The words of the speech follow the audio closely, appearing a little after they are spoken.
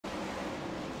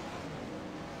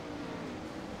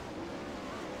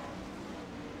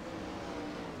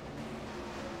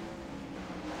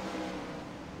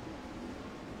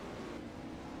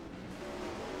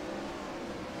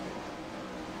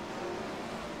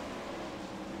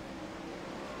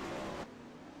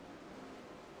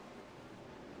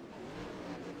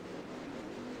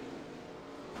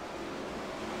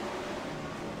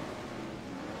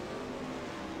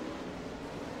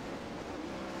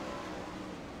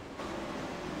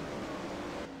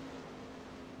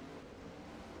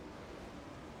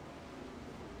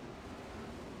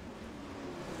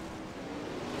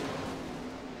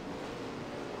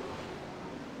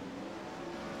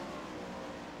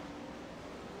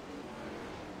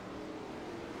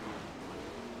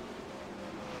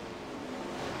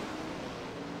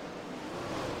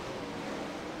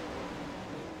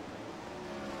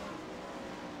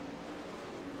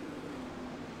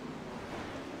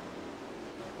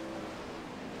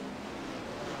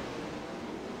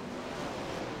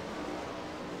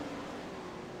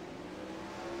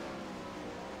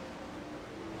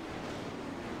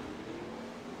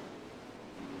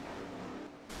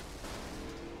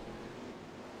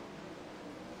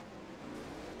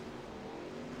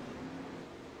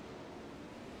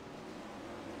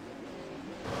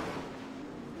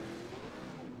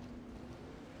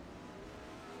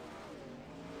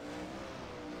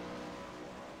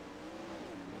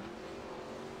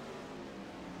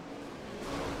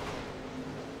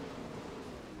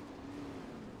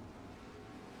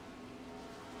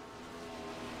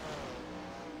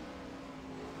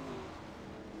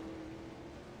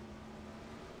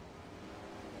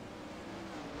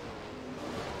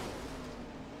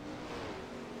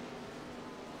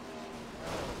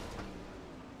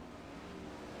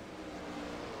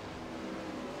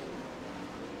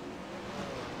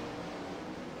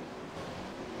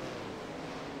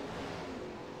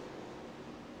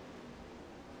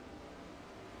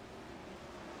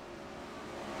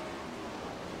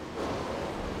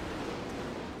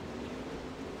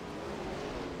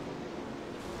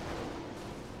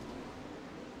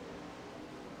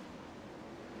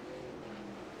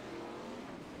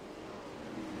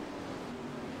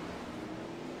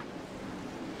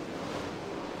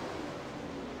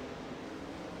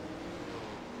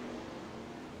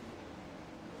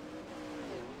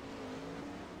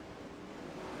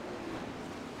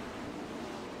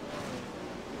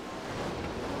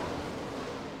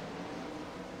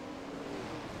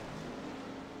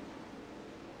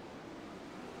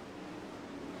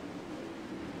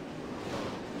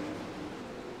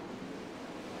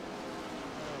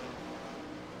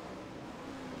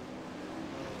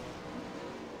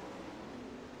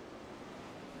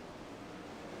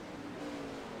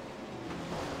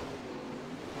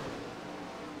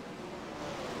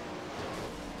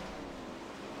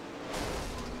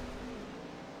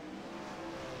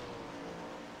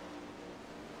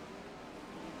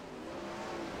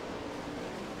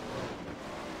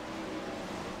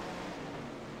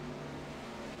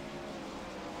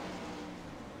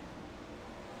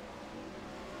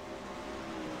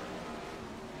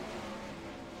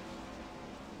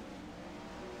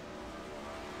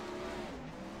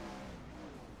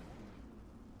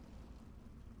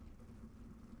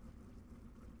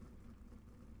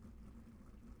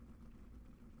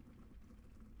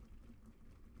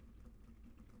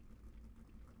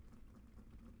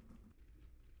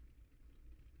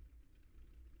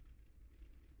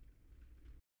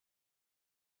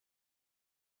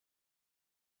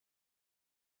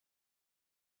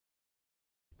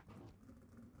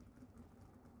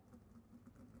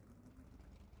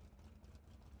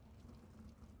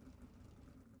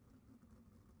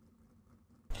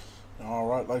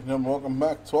Alright, ladies and gentlemen, welcome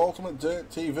back to Ultimate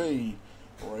Dirt TV.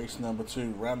 Race number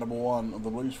 2, round number 1 of the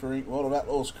Blues for Inc. World of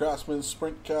Outlaws Craftsman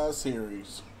Sprint Car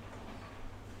Series.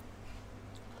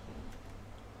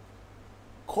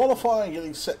 Qualifying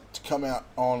getting set to come out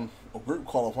on, or group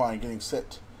qualifying getting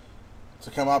set to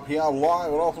come up here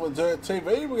live on Ultimate Dirt TV.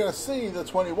 We're going to see the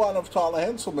 21 of Tyler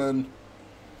Henselman,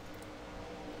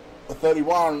 the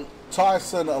 31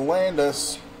 Tyson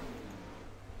Landis,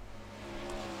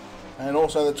 and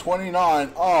also the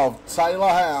 29 of Taylor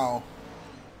Howe.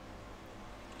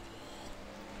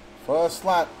 First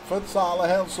lap for Tyler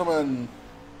Henselman.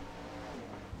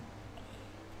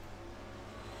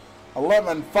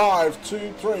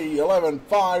 11.523,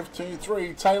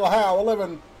 11.523. Taylor Howe,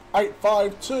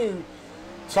 11.852.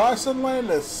 Tyson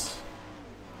Landis.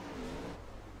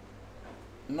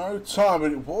 No time,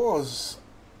 but it was.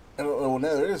 Well,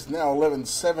 now there is now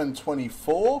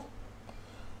 11.724.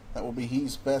 That will be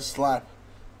his best lap.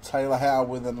 Taylor Howe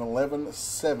with an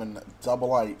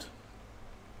 11.788.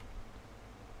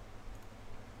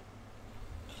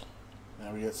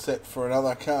 Now we get set for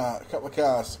another car, a couple of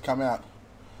cars to come out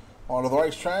onto the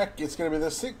racetrack. It's going to be the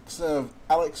 6 of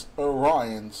Alex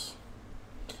Orions,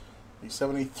 the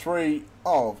 73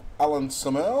 of Alan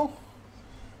Samel,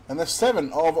 and the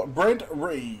 7 of Brent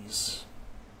Rees.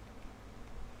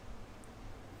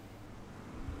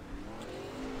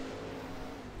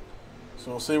 So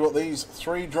we'll see what these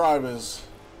 3 drivers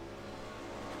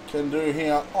can do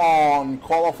here on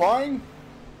qualifying.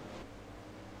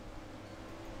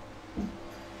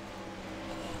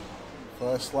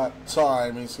 First lap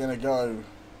time is going to go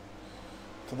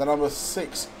to the number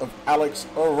 6 of Alex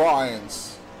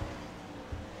Orions.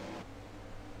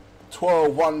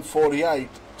 12.148.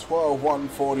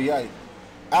 12.148.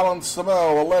 Alan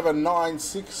Samel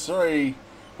 11.963.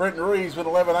 Brenton Rees with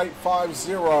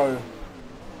 11.850.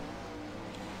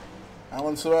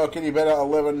 Alan Samel, can you better?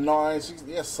 11.960.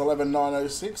 Yes,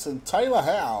 11.906. And Taylor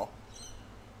Howe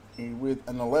with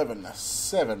an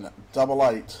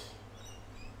 11.788.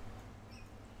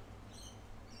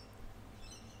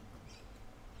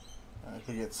 As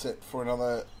we get set for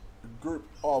another group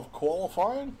of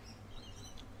qualifying.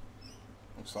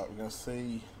 Looks like we're going to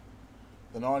see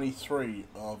the 93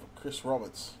 of Chris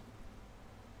Roberts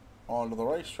onto the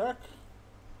racetrack.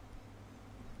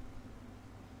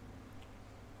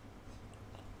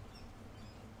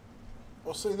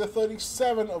 We'll see the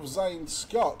 37 of Zane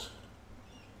Scott.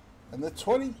 And the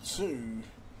 22,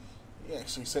 he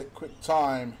actually set quick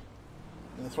time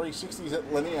in the 360s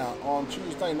at Linear on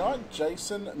Tuesday night,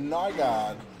 Jason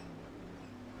Nygaard.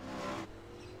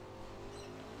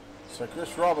 So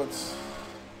Chris Roberts,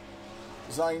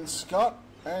 Zane Scott,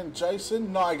 and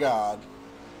Jason Nygaard.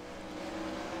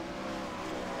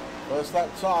 First lap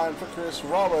time for Chris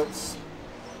Roberts,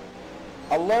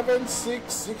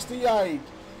 11.668.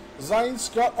 Zane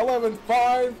Scott,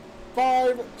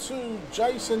 11.552.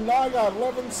 Jason Nygaard,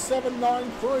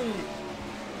 11.793.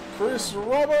 Chris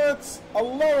Roberts,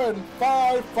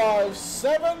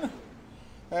 11.557.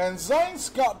 And Zane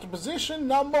Scott to position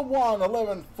number 1,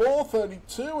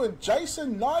 11.432. And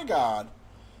Jason Nygaard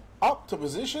up to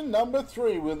position number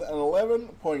 3 with an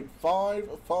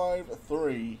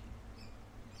 11.553.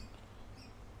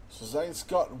 So Zane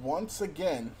Scott once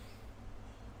again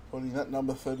putting that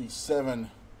number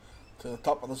 37 to the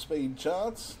top of the speed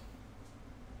charts.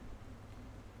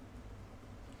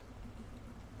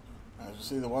 As you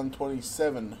see the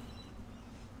 127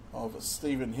 of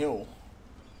Stephen Hill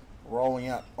rolling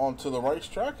out onto the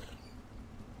racetrack.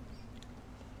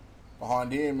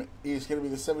 Behind him is going to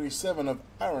be the 77 of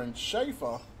Aaron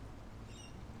Schaefer.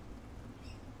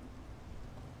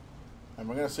 And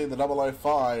we're going to see the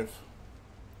 005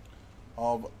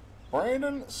 of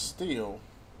Brandon Steele.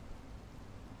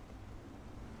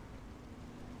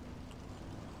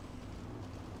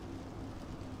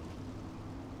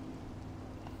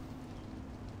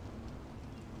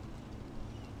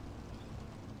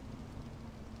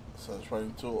 So it's waiting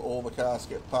until all the cars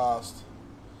get past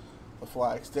the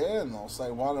flag stand. I'll say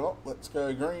one up. Let's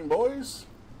go green, boys.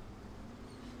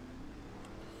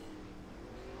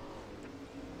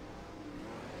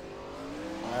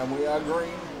 And we are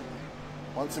green.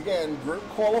 Once again, group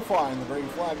qualifying. The green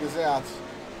flag is out.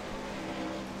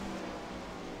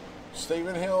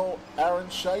 Stephen Hill,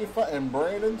 Aaron Schaefer, and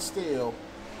Brandon Steele.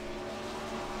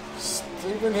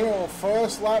 Stephen Hill,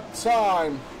 first lap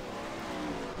time.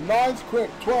 9th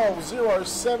quick,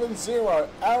 12.070.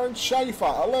 Aaron Schaefer,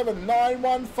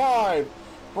 11.915.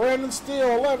 Brandon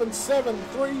Steele,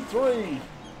 11.733.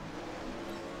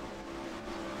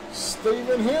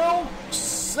 Stephen Hill,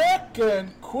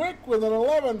 second quick with an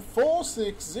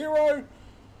 11.460.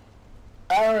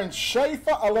 Aaron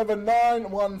Schaefer,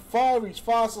 11.915, his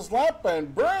fastest lap.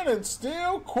 And Brandon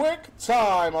Steele, quick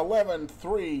time,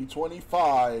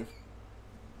 11.325.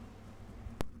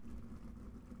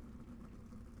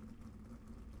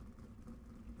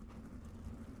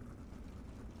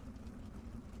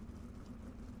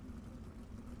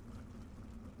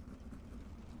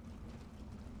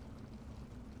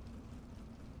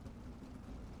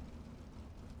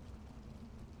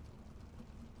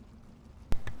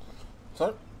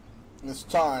 So, this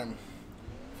time,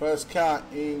 first car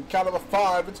in car number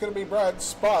 5, it's going to be Brad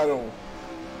Speidel.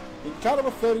 In car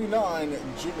number 39,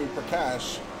 Jimmy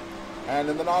Prakash. And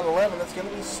in the 911, it's going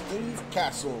to be Steve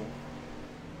Castle.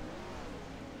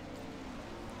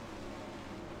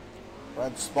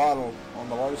 Brad Speidel on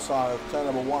the low side of turn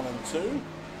number 1 and 2.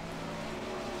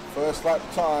 First lap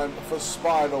time for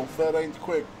Speidel, 13th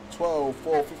quick,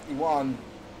 12.451.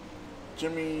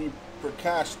 Jimmy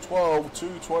Prakash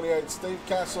 12.228. Steve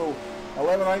Castle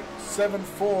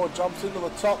 11.874 jumps into the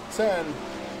top 10.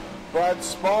 Brad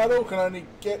Speidel can only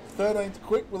get 13th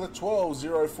quick with a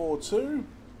 12.042.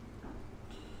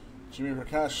 Jimmy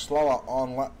Prakash slower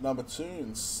on lap number 2,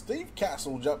 and Steve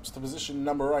Castle jumps to position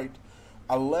number 8,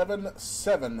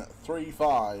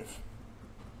 11.735.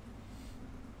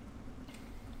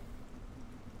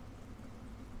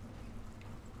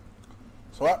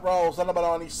 So that rolls the number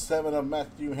 97 of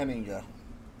Matthew Henninger.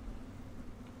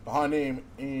 Behind him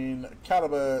in car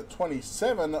number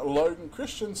 27, Logan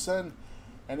Christensen.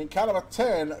 And in car number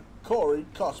 10, Corey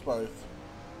Cosboth.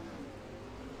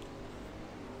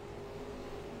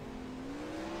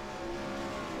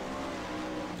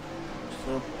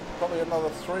 So probably another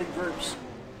 3 groups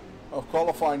of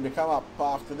qualifying to come up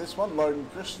after this one. Logan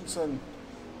Christensen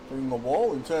doing the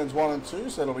wall in turns 1 and 2,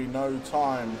 so there'll be no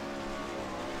time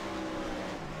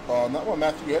on that one.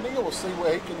 Matthew Henninger, we'll see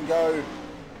where he can go.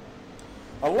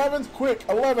 11th quick,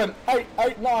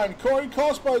 11.889. Corey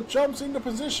Cosbo jumps into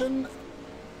position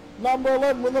number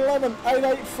 11 with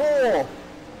 11.884.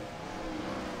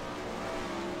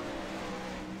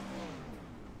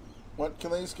 What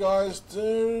can these guys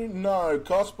do? No.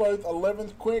 Cosboth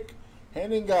 11th quick,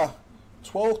 Henninger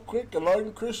 12th quick, and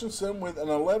Logan Christensen with an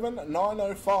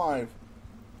 11.905.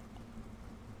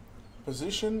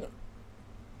 Position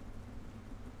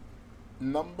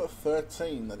number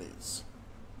 13, that is.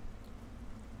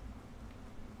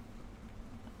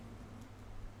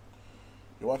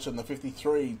 You're watching the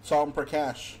 53 Tom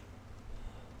Prakash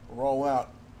roll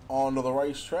out onto the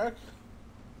racetrack.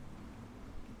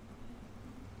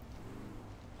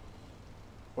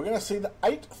 We're going to see the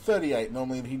 838.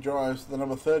 Normally he drives the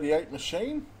number 38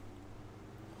 machine.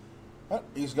 But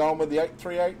he's going with the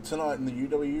 838 tonight in the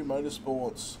UW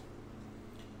Motorsports.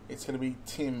 It's going to be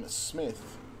Tim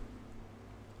Smith.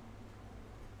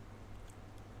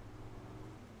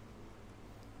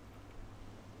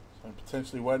 So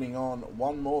potentially waiting on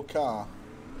one more car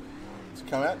to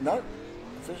come out. Nope.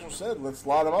 Official said, let's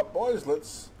light them up, boys.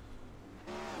 Let's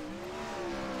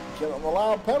get on the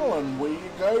loud pedal and we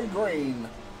go green.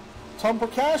 Tom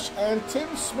Prakash and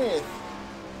Tim Smith.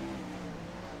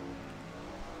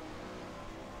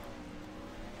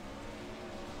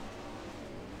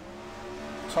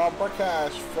 Tom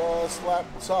Prakash first lap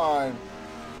time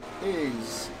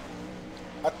is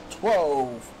at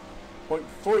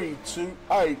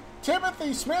 12.328.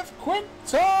 Timothy Smith quick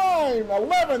time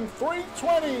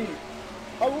 11.320.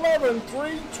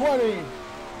 11.320.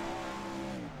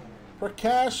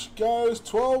 Prakash goes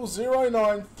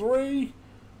 12.093.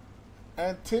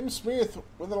 And Tim Smith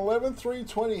with an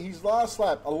 11.320. His last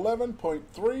lap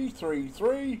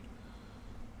 11.333.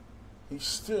 He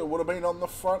still would have been on the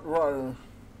front row.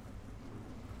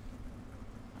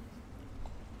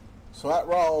 So that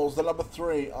rolls the number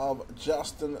 3 of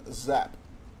Justin Zapp.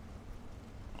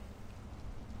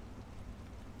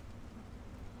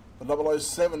 The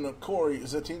 007 of Corey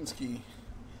Zatinsky.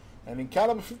 And in car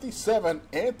number 57,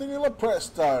 Anthony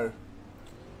Lopresto.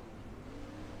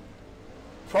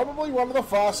 Probably one of the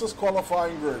fastest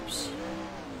qualifying groups.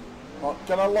 Not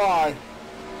gonna lie.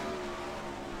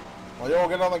 While you all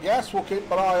get on the gas, we'll keep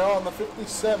an eye on the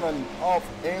 57 of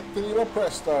Anthony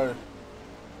Lopresto.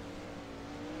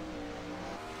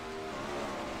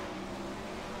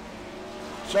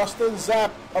 Justin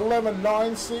Zapp,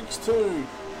 11.962.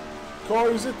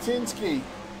 Corey Zatinsky,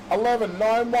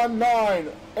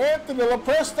 11.919. Anthony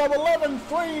Lopresto,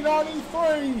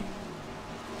 11.393.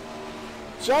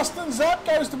 Justin Zapp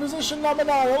goes to position number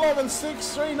 9,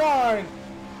 11.639.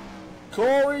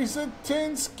 Corey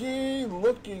Zatinsky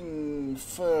looking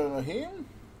for him.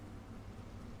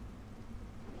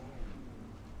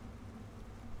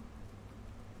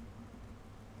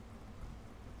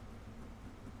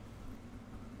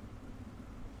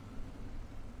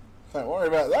 Don't worry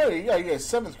about that. There you go. You go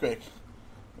 7th quick.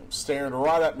 Staring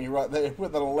right at me right there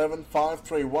with an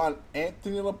 11.531.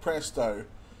 Anthony Lopresto,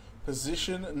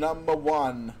 position number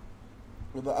 1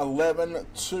 with an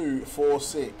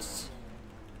 11.246.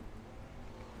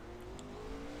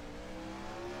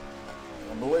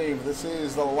 I believe this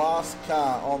is the last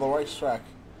car on the racetrack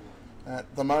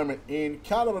at the moment. In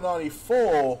car number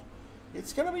 94,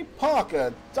 it's going to be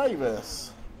Parker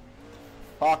Davis.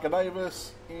 Parker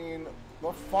Davis in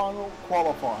the final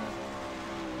qualifying.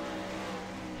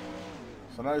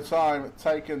 So no time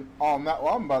taken on that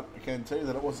one, but I can tell you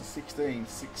that it was a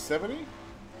 16.670.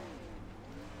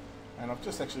 And I've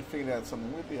just actually figured out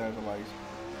something with the overlays.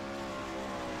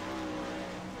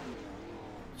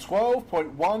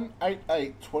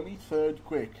 12.188, 23rd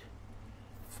quick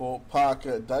for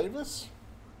Parker Davis.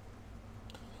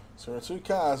 So there are 2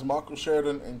 cars, Michael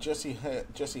Sheridan and Jesse Hare.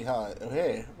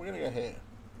 We're going to go Hare.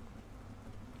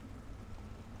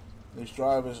 These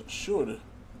drivers should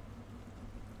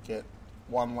get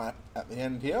 1 lap at the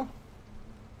end here.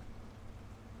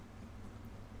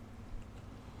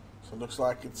 So it looks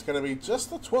like it's going to be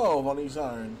just the 12 on his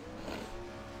own.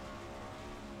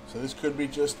 So this could be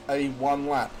just a 1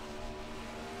 lap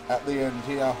at the end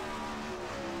here.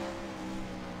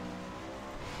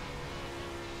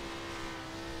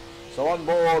 So on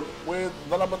board with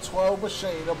the number 12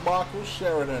 machine of Michael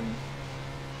Sheridan.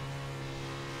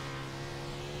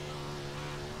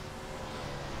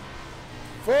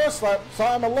 First lap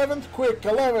time 11th quick,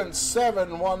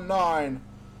 11.719.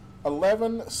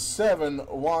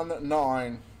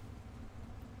 11.719.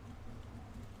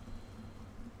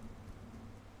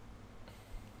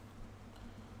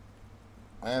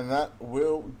 And that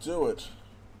will do it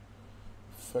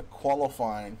for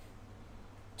qualifying.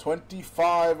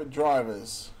 25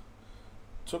 drivers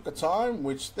took a time,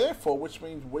 which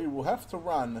means we will have to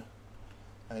run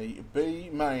a B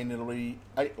main. It'll be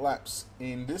 8 laps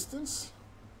in distance.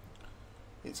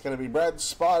 It's going to be Brad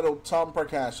Speidel, Tom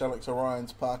Prakash, Alex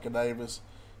Orions, Parker Davis,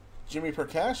 Jimmy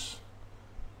Prakash.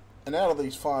 And out of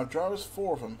these 5 drivers,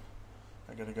 4 of them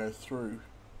are going to go through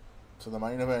to the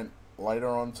main event later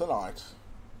on tonight.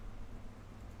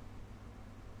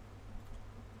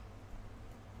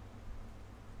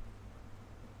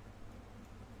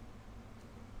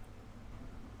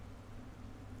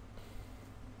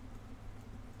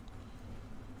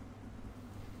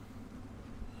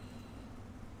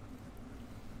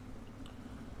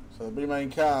 So the B main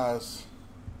cars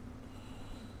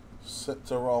set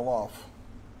to roll off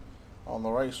on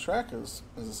the racetrack. As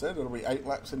I said, it'll be 8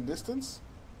 laps in distance.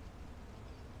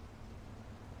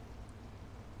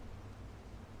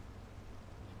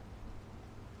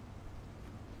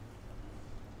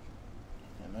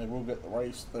 And they will get the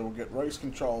race. They will get race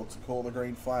control to call the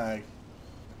green flag.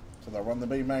 So they'll run the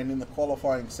B main in the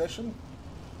qualifying session,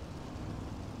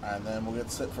 and then we'll get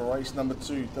set for race number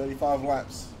 2. 35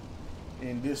 laps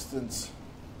in distance.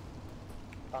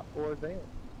 Top 4 advance.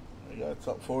 There you go,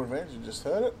 top 4 advance. You just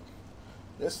heard it.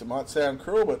 Yes, it might sound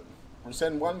cruel, but we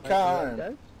send 1 car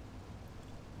home.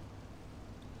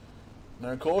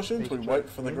 No cautions. We wait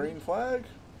for the green flag.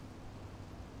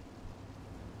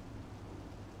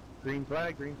 Green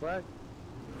flag, green flag.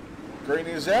 Green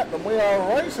is out, and we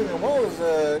are racing. And well, there's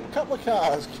a couple of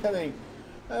cars getting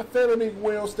a fairly big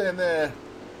wheel stand there.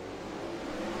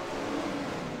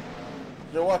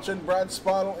 You're watching Brad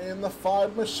Speidel in the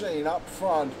 5 machine up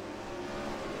front.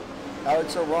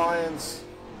 Alex Orions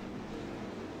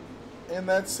in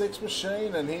that 6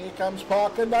 machine, and here comes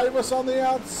Parker Davis on the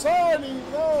outside.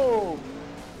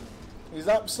 He's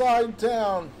upside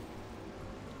down.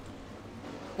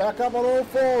 Back up on all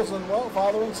 4s, and well,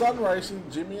 father and son racing,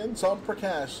 Jimmy and Tom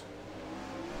Prakash.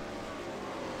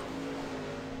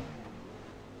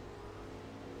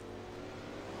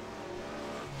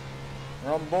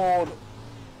 We're on board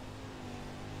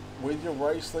with your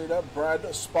race leader, Brad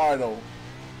Speidel.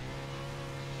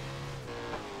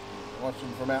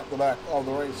 Watching from out the back of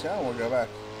the race car. We'll go back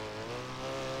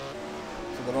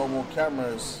to the normal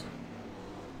cameras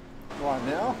right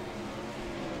now.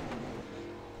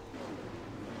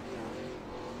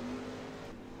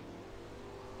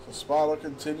 So Speidel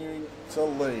continuing to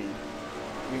lead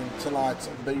in tonight's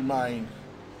B main.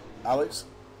 Alex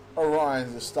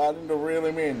Orions is starting to reel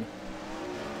him in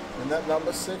that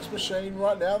number 6 machine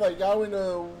right now. They go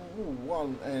into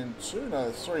 1 and 2, no,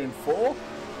 3 and 4.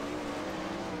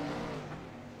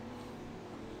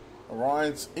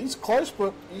 Orions, he's close,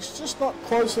 but he's just not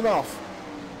close enough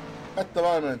at the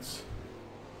moment.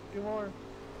 2 more.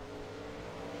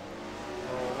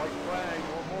 Oh, white flag,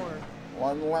 1 more.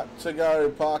 1 lap to go.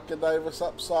 Parker Davis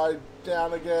upside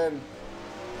down again.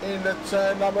 into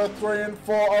turn number 3 and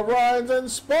 4. Orion's and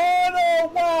Spine.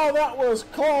 Oh, wow, that was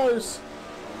close.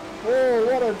 Oh,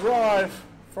 what a drive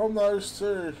from those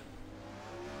two.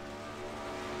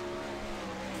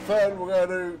 Third, we're going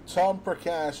to do Tom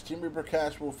Prakash. Jimmy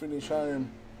Prakash will finish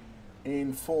home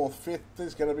in 4th. 5th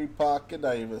is going to be Parker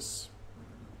Davis.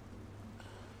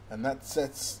 And that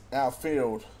sets our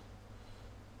field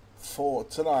for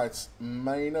tonight's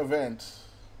main event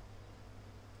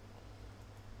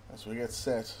as we get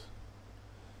set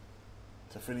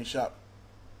to finish up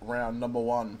round number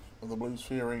 1 of the Blue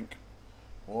Sphere Inc.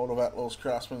 World of Outlaws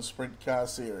Craftsman Sprint Car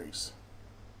Series.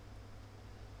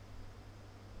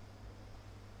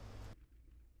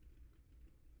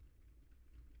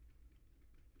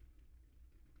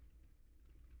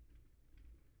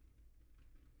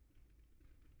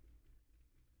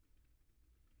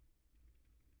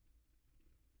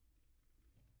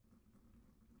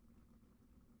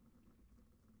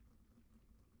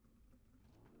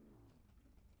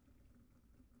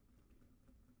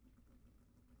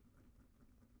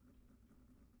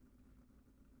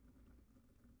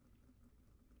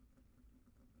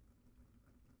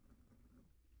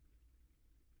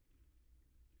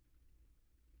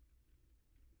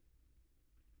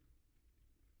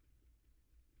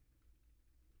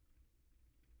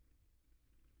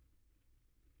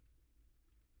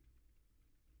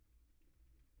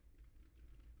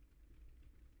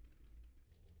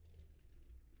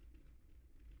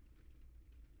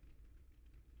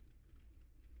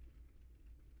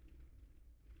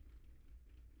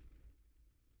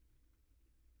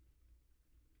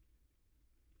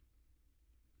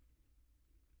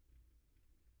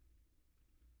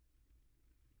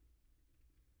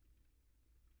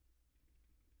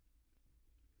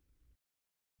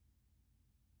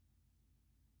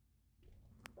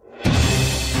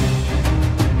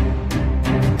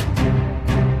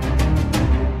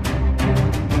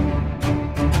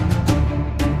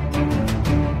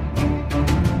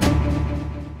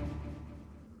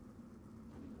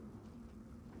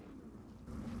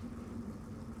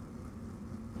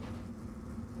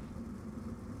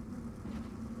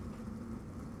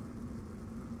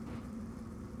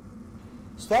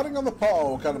 Starting on the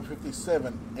pole, car number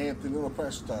 57, Anthony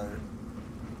Lopresto.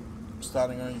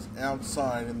 Starting on his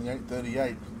outside in the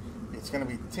 838, it's going to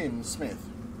be Tim Smith.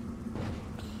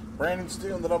 Brandon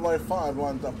Steele in the 005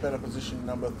 lines up better position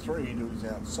number 3 to his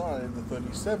outside, the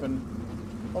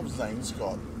 37 of Zane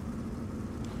Scott.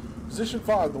 Position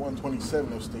 5, the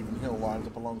 127 of Stephen Hill lines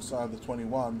up alongside the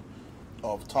 21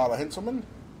 of Tyler Henselman.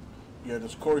 You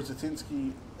have Corey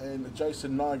Zatinsky and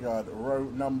Jason Nygaard, row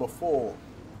number 4.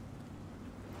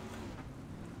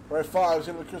 Row 5 is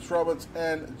going to be Chris Roberts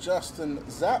and Justin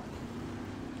Zapp.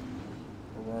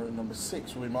 Row number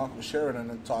 6 will be Michael Sheridan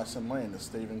and Tyson Landers.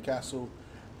 Stephen Castle,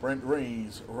 Brent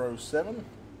Rees. Row 7,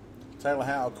 Taylor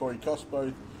Howe, Corey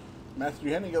Cosboth,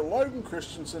 Matthew Henniger, Logan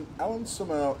Christensen, Alan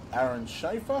Summel, Aaron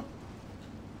Schaefer.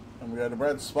 And we go to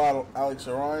Brad Spartle, Alex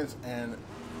Orions, and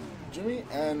Jimmy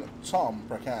and Tom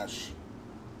Prakash.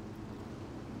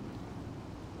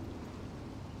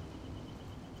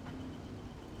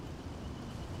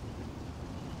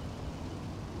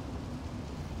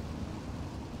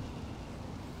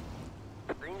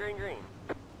 Green.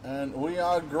 And we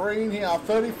are green here.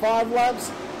 35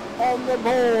 laps on the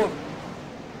board.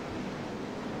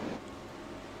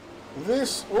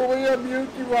 This will be a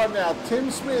beauty right now.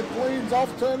 Tim Smith leads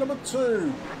off turn number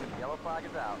 2. Yellow flag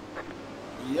is out.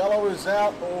 Yellow is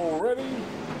out already.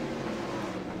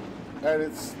 And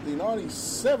it's the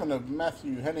 97 of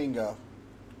Matthew Henninger.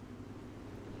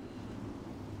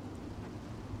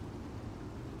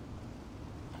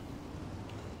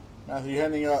 Matthew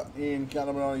Henninger in car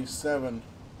number 97.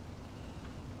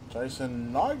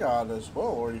 Jason Nygaard as well,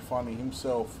 already finding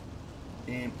himself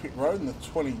in pit road in the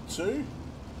 22.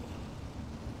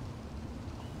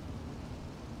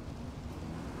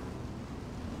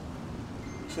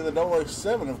 See the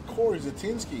 007 of Corey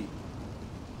Zatinsky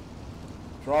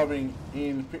driving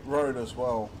in pit road as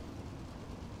well.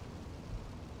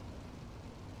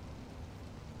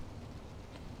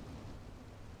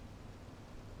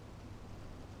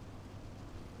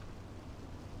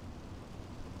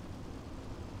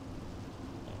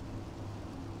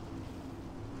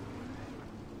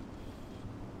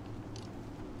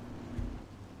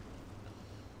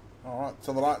 Alright,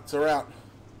 so the lights are out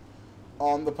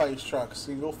on the pace truck,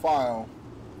 single file.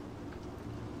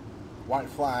 White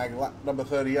flag, lap number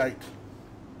 38.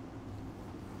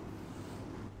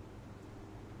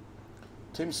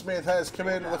 Tim Smith has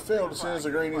command of the field as soon as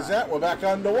the green is out. We're back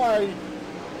underway.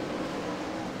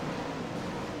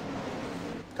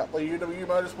 Couple of UW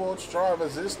Motorsports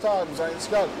drivers this time. Zane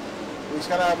Scott He's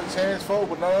going to have his hands full,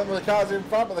 but not only the cars in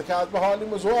front, but the cars behind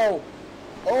him as well.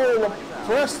 Oh,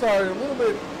 presto, a little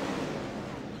bit.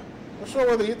 Not sure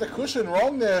whether he hit the cushion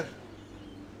wrong there.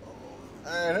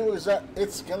 And who is that?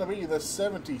 It's going to be the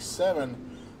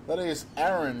 77. That is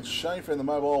Aaron Schaefer in the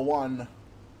Mobile 1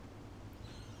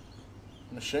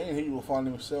 machine. He will find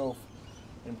himself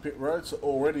in pit road, so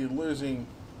already losing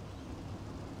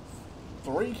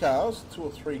 2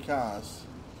 or 3 cars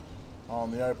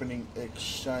on the opening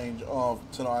exchange of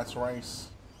tonight's race.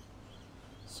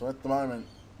 So at the moment,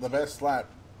 the best lap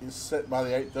is set by the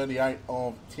 8:38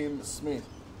 of Tim Smith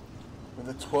with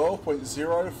a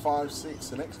 12.056.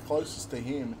 The next closest to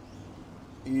him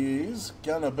is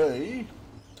going to be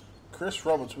Chris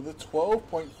Roberts with a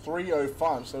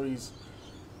 12.305. So he's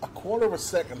a quarter of a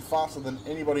second faster than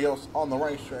anybody else on the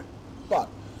racetrack. But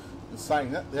in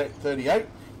saying that, the 8:38,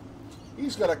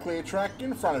 he's got a clear track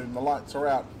in front of him. The lights are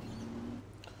out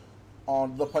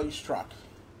on the pace truck.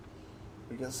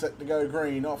 We get set to go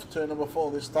green off turn number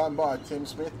 4, this time by Tim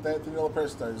Smith, Anthony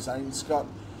Lopresto, Zane Scott,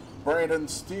 Brandon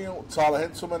Steele, Tyler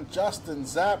Henselman, Justin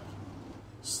Zapp,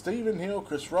 Stephen Hill,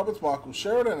 Chris Roberts, Michael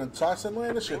Sheridan and Tyson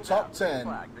Landis, your top 10.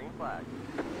 Green flag.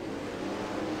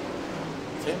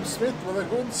 Tim Smith with a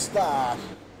good start.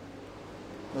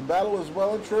 The battle is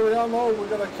well and truly on hold. We've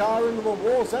got a car into the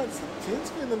walls. That's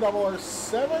Tinsky in the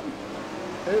 007.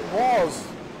 It was.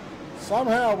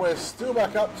 Somehow we're still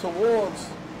back up towards.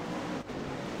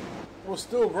 We're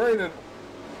still greeted.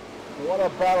 What a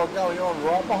battle going on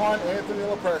right behind Anthony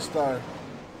Lopresto.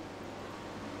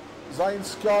 Zane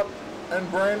Scott and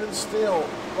Brandon Steele.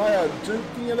 They are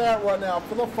duking it out right now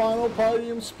for the final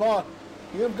podium spot.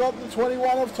 You've got the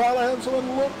 21 of Tyler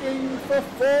Henselman looking for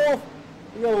 4th.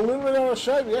 He got a little bit out of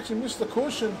shape. He actually missed the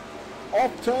cushion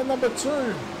off turn number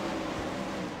 2.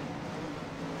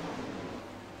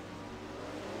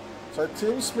 So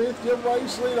Tim Smith, your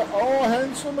race leader. Oh,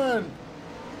 Henselman.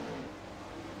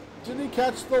 Did he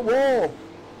catch the wall?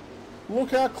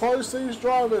 Look how close these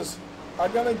drivers are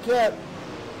going to get.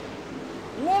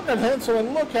 Look at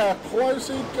Henselman. Look how close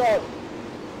he got.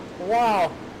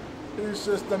 Wow. It's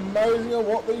just amazing at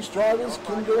what these drivers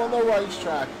can do on the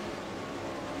racetrack.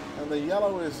 And the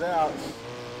yellow is out.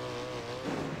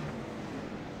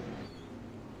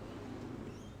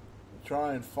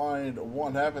 Try and find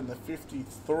what happened. The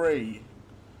 53,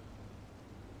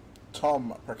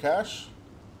 Tom Prakash.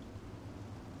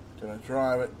 Going to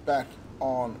drive it back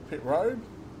on pit road.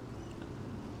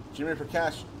 Jimmy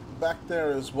Prakash back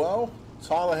there as well.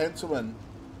 Tyler Henselman.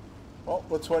 Well,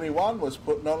 the 21 was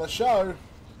putting on a show.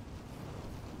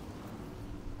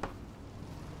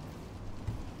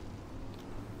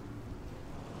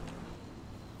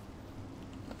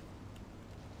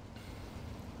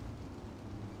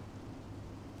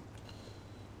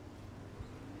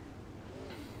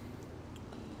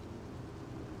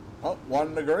 Oh,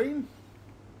 1 to green.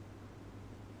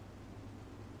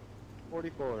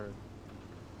 44.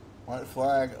 White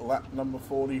flag, lap number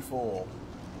 44.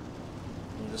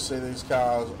 You just see these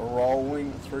cars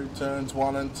rolling through turns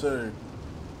 1 and 2.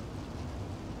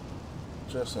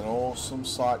 Just an awesome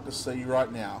sight to see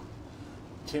right now.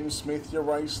 Tim Smith, your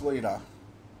race leader.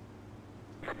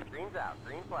 Green's out.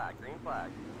 Green flag. Green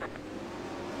flag.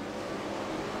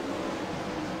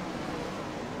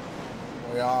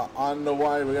 We are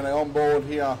underway. We're going to onboard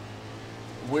here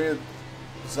with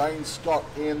Zane Scott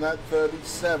in that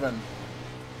 37.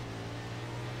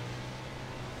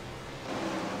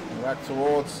 Back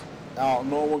towards our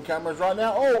normal cameras right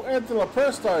now. Oh, Anthony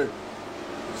Lopresto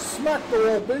smacked the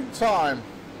wall big time.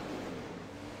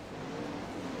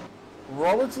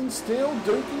 Robertson Steele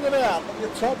duking it out at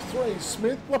your top 3.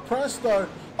 Smith, Lopresto.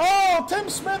 Oh, Tim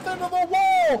Smith into the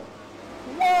wall.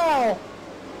 Wow.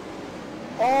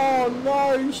 Oh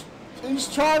no, he's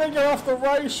trying to get off the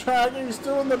racetrack. He's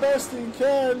doing the best he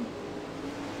can.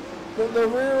 But the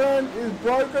rear end is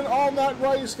broken on that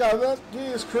race car. That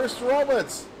is Chris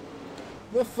Roberts.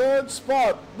 The 3rd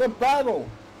spot, the battle,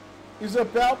 is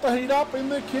about to heat up in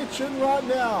the kitchen right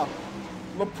now.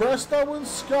 Lopresto and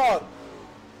Scott.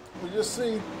 We just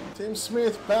see Tim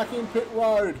Smith back in pit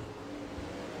road.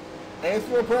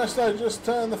 Anthony Lopresto just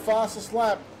turned the fastest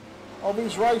lap of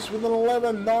his race with an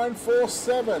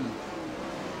 11.947.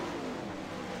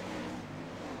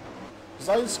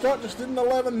 Zane Scott just did an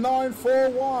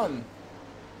 11.941.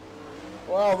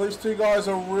 Wow, these two guys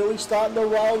are really starting to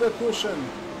roll their cushion.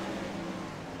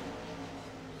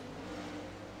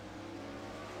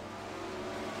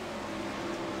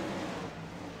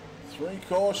 Three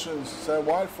cautions, so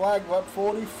white flag, lap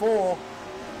 44.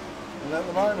 And at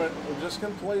the moment, we've just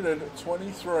completed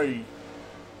 23.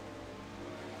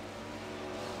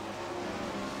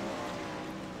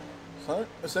 So,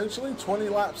 essentially 20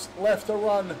 laps left to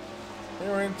run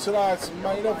here in tonight's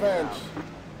main event.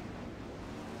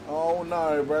 Oh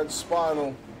no, Brad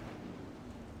Spinal.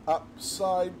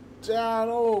 Upside down.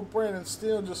 Oh, Brandon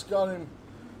Steele just got him.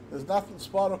 There's nothing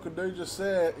Spinal could do just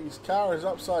there. His car is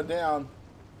upside down.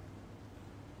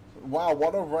 Wow,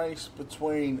 what a race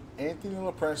between Anthony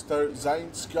Lopresto,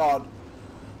 Zane Scott,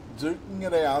 duking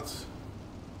it out.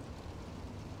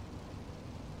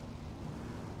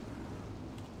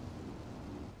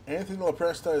 Anthony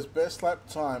Lopresto's best lap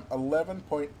time,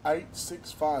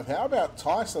 11.865. How about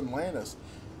Tyson Landis?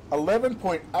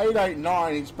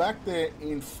 11.889. He's back there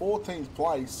in 14th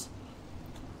place.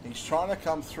 He's trying to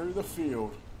come through the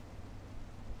field.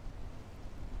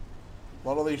 A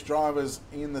lot of these drivers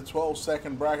in the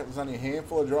 12-second bracket. There's only a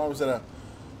handful of drivers that are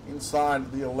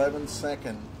inside the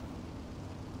 11-second.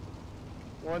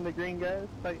 One the green guys,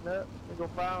 tighten up, single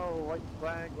file, white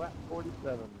flag, lap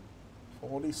 47.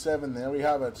 47, there we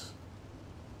have it.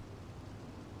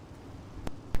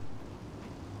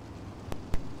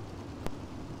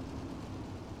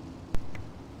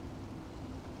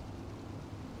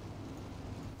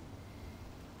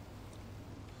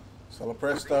 So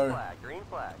Lopresto Green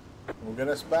flag. will get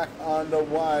us back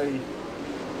underway.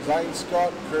 Zane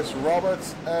Scott, Chris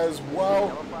Roberts as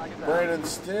well, Brandon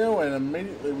Steele, and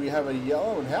immediately we have a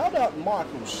yellow. And how about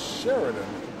Michael Sheridan?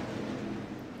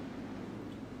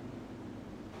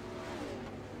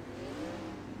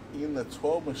 In the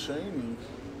 12 machine,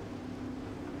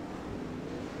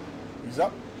 he's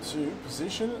up to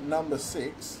position number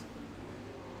 6.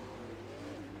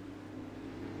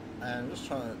 And I'm just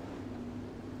trying to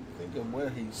think of where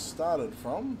he started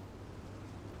from.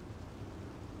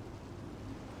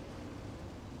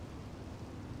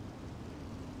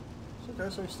 Okay,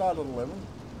 so he started at 11.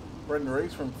 Brendan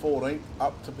Rees from 14th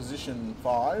up to position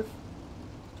 5.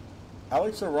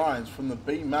 Alex Orions from the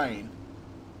B main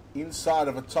inside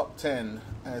of a top 10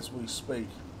 as we speak.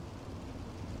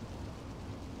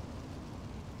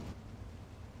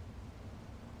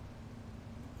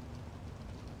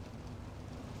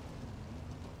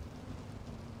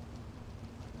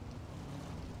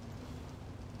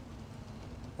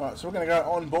 Alright, so we're going to go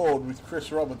on board with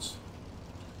Chris Roberts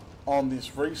on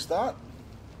this restart.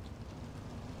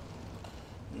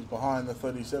 He's behind the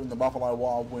 37, the Buffalo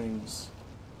Wild Wings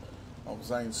of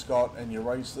Zane Scott, and your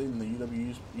race lead in the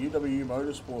UW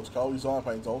Motorsports Colby's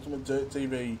iPaints Ultimate Dirt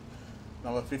TV,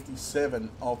 number 57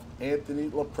 of Anthony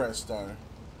Lopresto.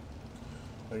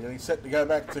 We're getting set to go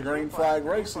back to green flag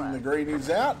racing. The green is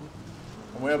out,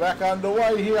 and we're back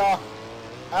underway here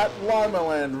at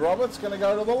Limaland. Roberts going to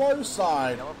go to the low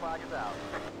side. Yellow flag is out.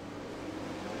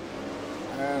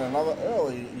 And another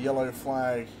early yellow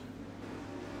flag.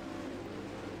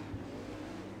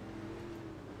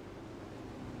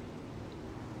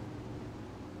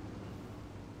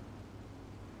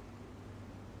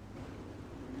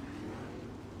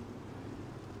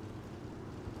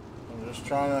 I'm just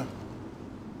trying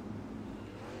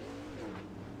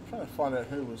to find out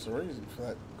who was the reason for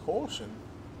that caution.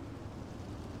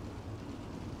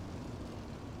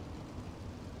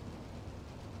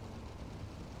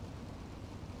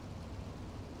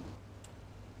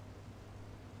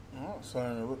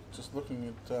 So just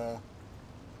looking at,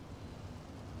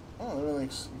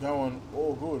 everything's going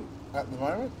all good at the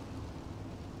moment.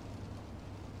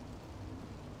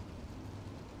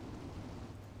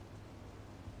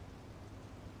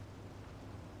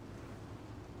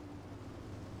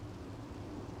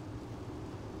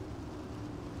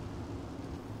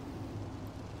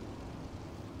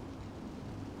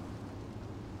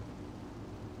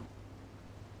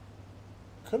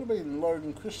 Could have been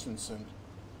Logan Christensen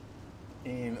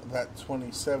in that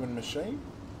 27 machine.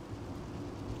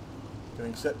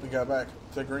 Getting set to go back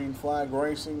to green flag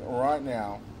racing right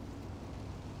now.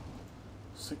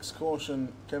 6th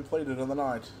caution completed of the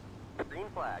night. Green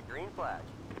flag, green flag.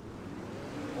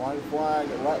 White flag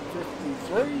at lap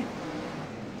 53.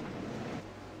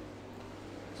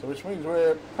 So which means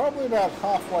we're probably about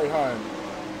halfway home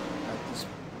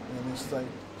in this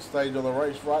stage of the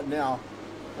race right now.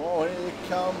 Oh, here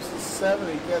comes the 7.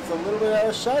 He gets a little bit out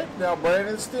of shape now.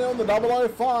 Brandon Steele, the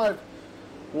 005.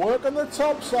 Work on the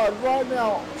top side right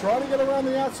now. Trying to get around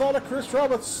the outside of Chris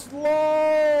Roberts.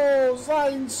 Slow.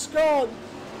 Zane Scott.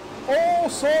 All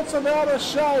sorts of out of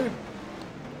shape.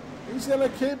 He's going to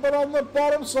keep it on the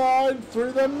bottom side.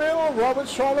 Through the middle.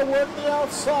 Roberts trying to work the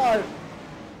outside.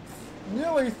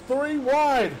 Nearly 3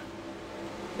 wide.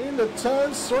 Into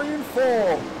turns 3 and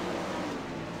 4.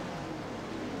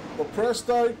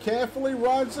 Lopresto carefully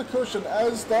rides the cushion,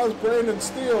 as does Brandon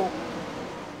Steele.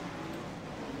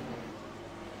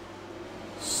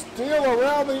 Steele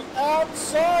around the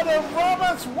outside of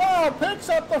Roberts. Wow, picks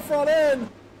up the front end.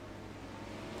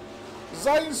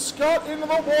 Zane Scott into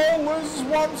the wall, loses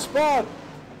one spot.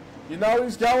 You know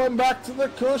he's going back to the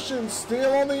cushion.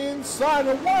 Steele on the inside.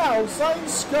 And wow, Zane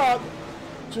Scott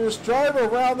just drove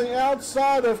around the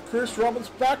outside of Chris Roberts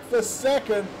back for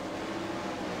second.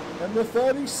 And the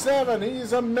 37, he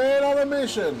is a man on a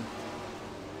mission.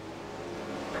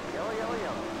 Yellow, yellow,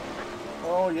 yellow.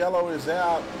 Oh, yellow is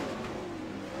out.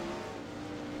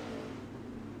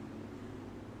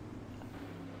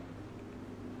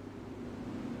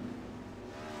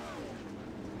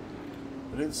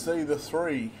 We did see the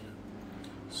 3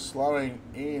 slowing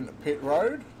in pit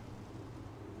road.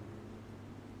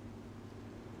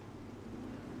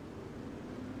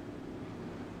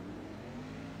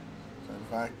 So in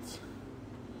fact,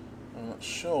 I'm not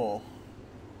sure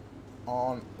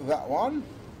on that one.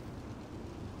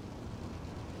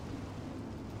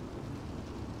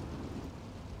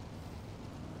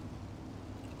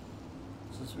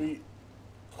 This will be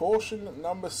caution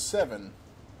number 7.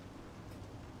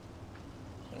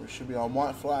 So we should be on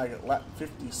white flag at lap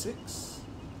 56.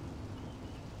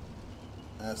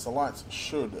 As the lights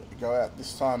should go out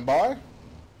this time by.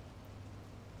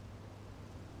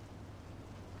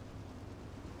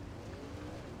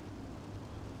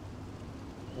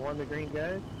 One the green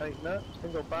guys, tighten up,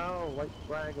 single file, white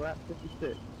flag, lap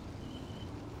 56.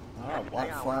 Alright, white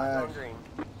Hang on, flag. we're green.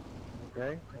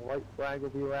 Okay, a white flag will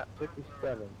be lap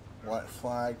 57. White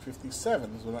flag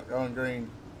 57, so we're not going green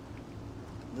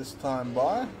this time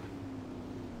by.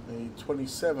 The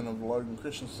 27 of Logan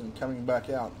Christensen coming back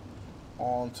out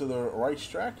onto the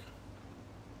racetrack.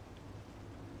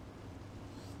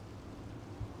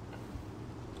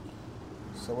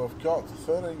 So we've got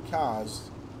 13 cars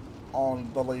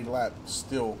on the lead lap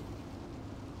still.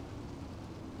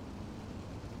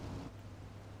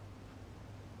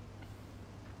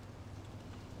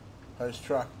 Post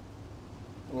truck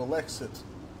will exit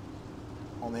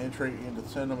on the entry into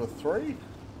turn number 3.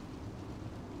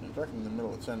 In fact, in the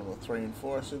middle of turn number 3 and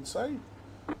 4, I should say.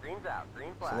 Green's out.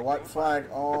 Green flag. So the white green flag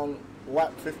on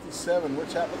lap 57,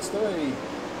 which happens to be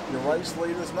your race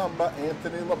leader's number,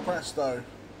 Anthony Lopresto.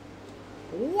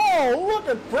 Whoa, look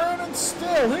at Brandon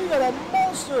Steele. He got a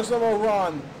monstrous of a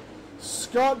run.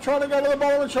 Scott trying to go to the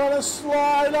bottom and trying to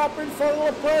slide up in front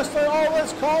of Lopresto. Oh,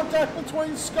 there's contact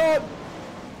between Scott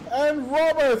and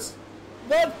Roberts.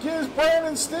 That gives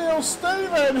Brandon Steele,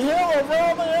 Stephen Hill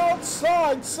around the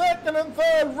outside, second and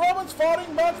third. Roberts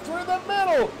fighting back through the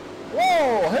middle.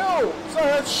 Whoa, Hill. So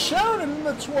that's Sheridan in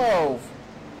the 12.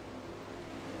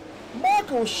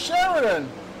 Michael Sheridan.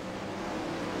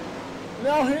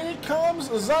 Now here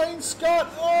comes Zane Scott.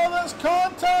 Oh, there's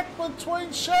contact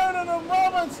between Sheridan and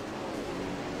Roberts.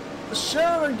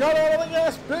 Sheridan got out of the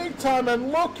gas big time,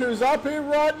 and look who's up here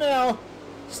right now.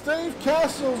 Steve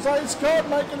Castle, Zane Scott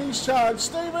making his charge.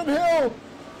 Stephen Hill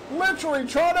literally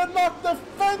trying to knock the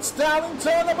fence down in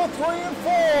turn number 3 and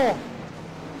 4.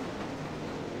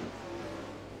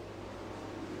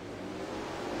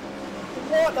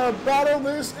 What a battle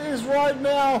this is right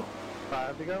now.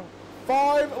 5 to go.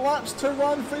 5 laps to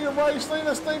run for your race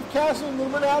leader, Steve Castle, a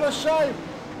little bit out of shape.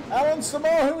 Alan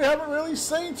Samoa, who we haven't really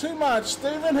seen too much.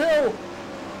 Stephen Hill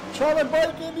trying to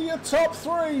break into your top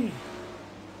 3.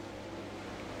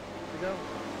 Go.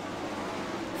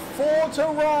 4 to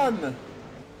run.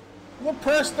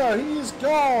 Lopresto, he is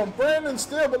gone. Brandon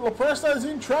Steele, but Lopresto's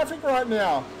in traffic right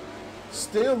now.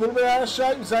 Steele, a little bit out of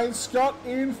shape. Zane Scott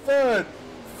in 3rd.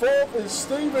 4th is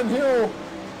Stephen Hill.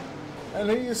 And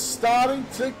he is starting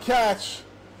to catch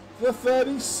the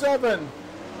 37.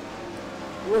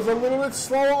 It was a little bit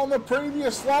slower on the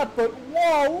previous lap, but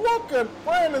whoa, look at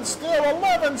Brandon Steele,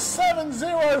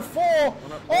 11.704.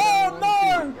 Oh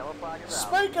no! Yellow flag is out.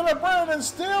 Speaking of Brandon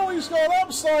Steele, he's gone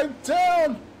upside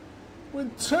down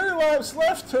with 2 laps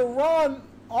left to run.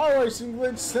 iRacing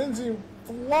Glitch sends him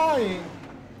flying.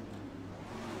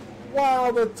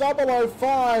 Wow, the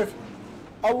 005.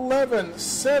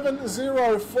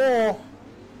 11.704,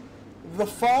 the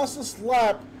fastest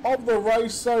lap of the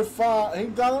race so far. He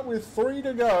done it with 3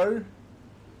 to go,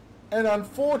 and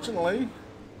unfortunately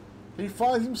he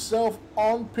finds himself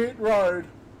on pit road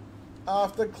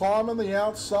after climbing the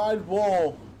outside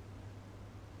wall.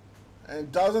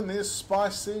 And doesn't this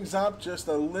spice things up just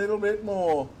a little bit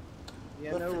more?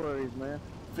 Yeah, no worries, man.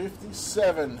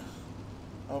 57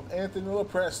 of Anthony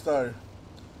Lopresto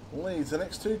leads. The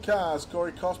next 2 cars,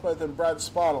 Corey Cosboth and Brad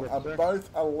Spidle, Yes, are sir. both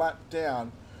a lap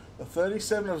down. The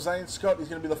 37 of Zane Scott is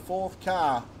going to be the 4th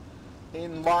car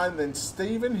in line. Then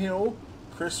Stephen Hill,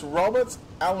 Chris Roberts,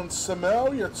 Alan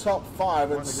Samel, your top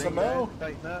 5. And One the green Samel, guys,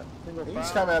 tighten up, single he's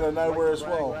file, come out of nowhere white as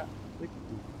flag, well. lap 60.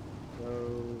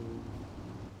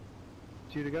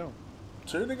 2 to go.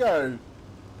 2 to go.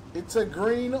 It's a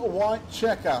green-white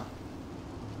checker.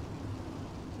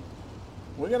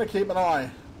 We're going to keep an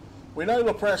eye. We know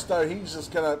LaPresto, he's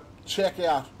just going to check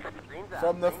out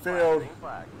from the field.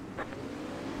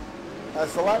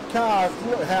 As the lap cars,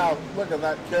 look at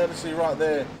that courtesy right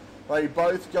there. They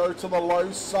both go to the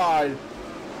low side.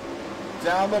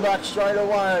 Down the back straight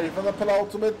away for the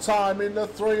penultimate time into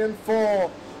 3 and 4.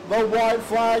 The white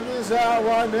flag is out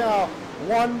right now.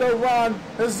 1 to run.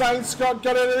 Has Zane Scott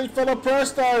got anything for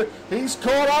LaPresto? He's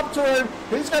caught up to him.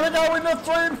 He's going to go into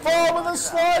 3 and 4 with a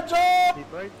slide job.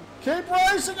 Keep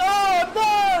racing. Oh,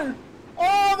 no.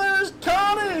 Oh, there's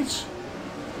carnage.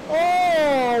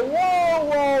 Oh, whoa,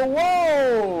 whoa,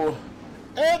 whoa.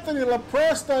 Anthony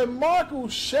LaPresto, Michael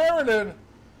Sheridan,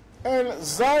 and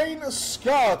Zane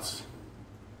Scott.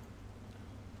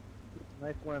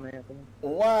 Nice one, Anthony.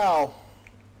 Wow.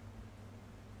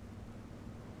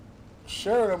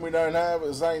 Sheridan we don't have.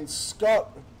 Zane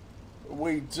Scott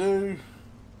we do.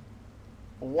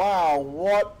 Wow,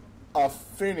 what a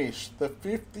finish. The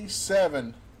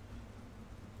 57.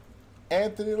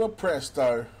 Anthony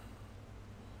LaPresto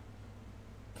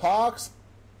parks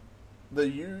the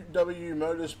UW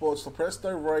Motorsports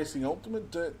LaPresto Racing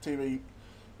Ultimate Dirt TV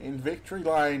in victory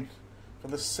lane for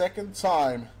the second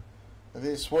time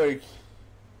this week.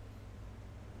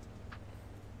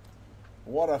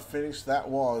 What a finish that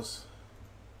was.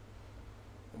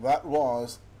 That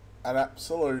was an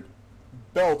absolute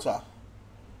belter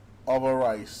of a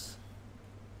race.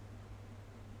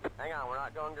 Hang on, we're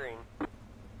not going green.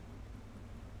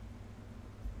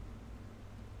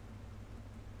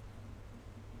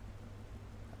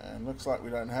 And looks like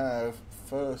we don't have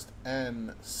first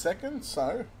and second,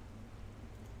 so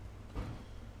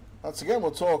once again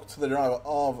we'll talk to the driver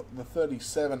of the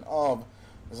 37 of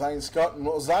Zane Scott. And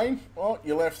well, Zane, well,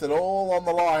 you left it all on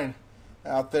the line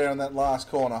out there in that last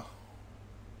corner.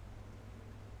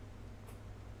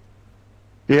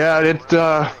 Yeah,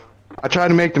 I tried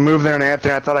to make the move there, and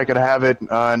Anthony, I thought I could have it,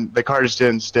 and the car just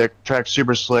didn't stick. Track's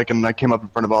super slick, and I came up in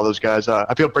front of all those guys.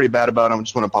 I feel pretty bad about them. I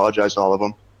just want to apologize to all of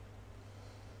them.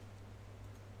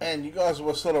 And you guys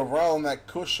were sort of rolling that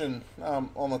cushion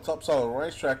on the top side of the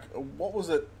racetrack. What was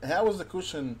it? How was the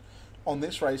cushion on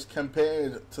this race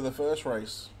compared to the first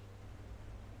race?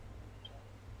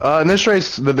 In this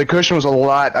race, the cushion was a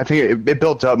lot. I think it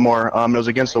built up more. It was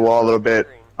against the wall a little bit.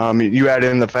 You add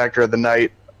in the factor of the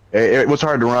night. It was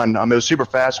hard to run. It was super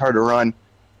fast, hard to run.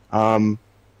 A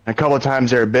couple of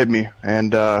times there it bit me,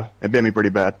 and it bit me pretty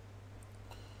bad.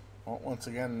 Well, once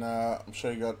again, I'm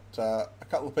sure you got a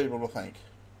couple of people to thank.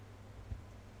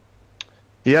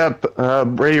 Yep,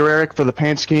 Brady Rarick for the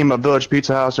paint scheme of Village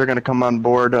Pizza House. They're going to come on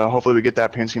board. Hopefully we get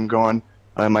that paint scheme going.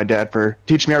 And my dad for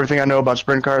teaching me everything I know about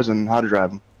sprint cars and how to drive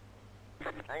them.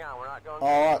 Hang on, we're not going.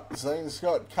 All right, Zane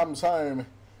Scott comes home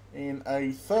in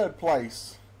a third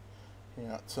place.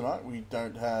 Yeah, tonight we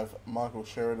don't have Michael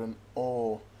Sheridan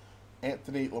or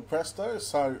Anthony LaPresto,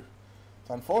 so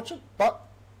it's unfortunate, but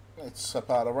it's a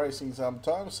part of racing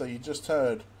sometimes. So you just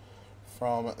heard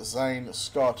from Zane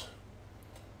Scott,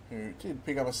 who did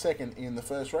pick up a second in the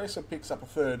first race and picks up a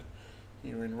third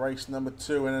here in race number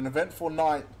 2, and an eventful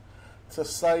night to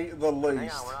say the least. Hang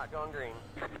on, we're not going green.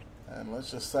 And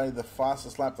let's just say the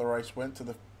fastest lap of the race went to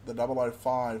the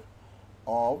 005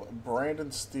 of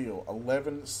Brandon Steele,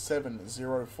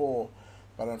 11.704.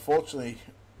 But unfortunately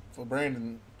for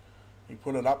Brandon, he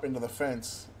put it up into the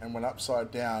fence and went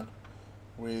upside down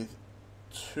with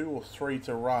 2 or 3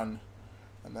 to run.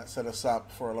 And that set us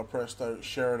up for a LaPresto,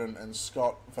 Sheridan and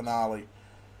Scott finale.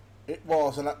 It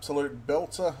was an absolute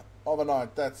belter of a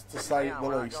night, that's to say the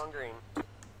least.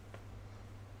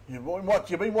 You've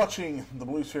been watching the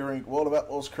Blue Sphere Inc. World of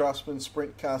Outlaws Craftsman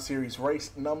Sprint Car Series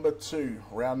race number 2,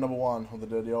 round number 1 of the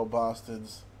Dirty Old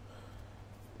Bastards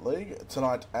League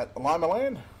tonight at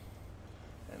Limaland.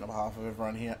 And on behalf of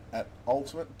everyone here at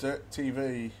Ultimate Dirt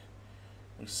TV,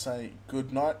 we say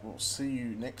good night. We'll see you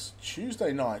next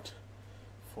Tuesday night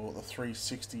for the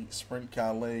 360 Sprint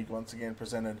Car League, once again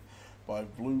presented by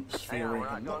Blue Sphere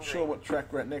Inc. I'm not sure what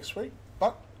track we're at next week,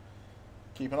 but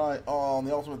keep an eye on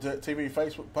the Ultimate Dirt TV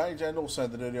Facebook page and also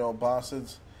the Dirty Old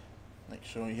Bastards. Make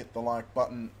sure you hit the like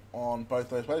button on both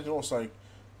those pages, and also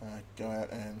go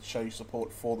out and show your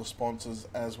support for the sponsors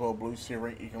as well. Blue Sphere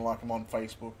Inc. You can like them on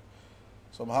Facebook.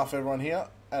 So on behalf of everyone here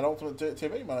at Ultimate Dirt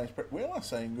TV, my name's Brett Wheeler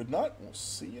saying good night. We'll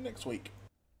see you next week.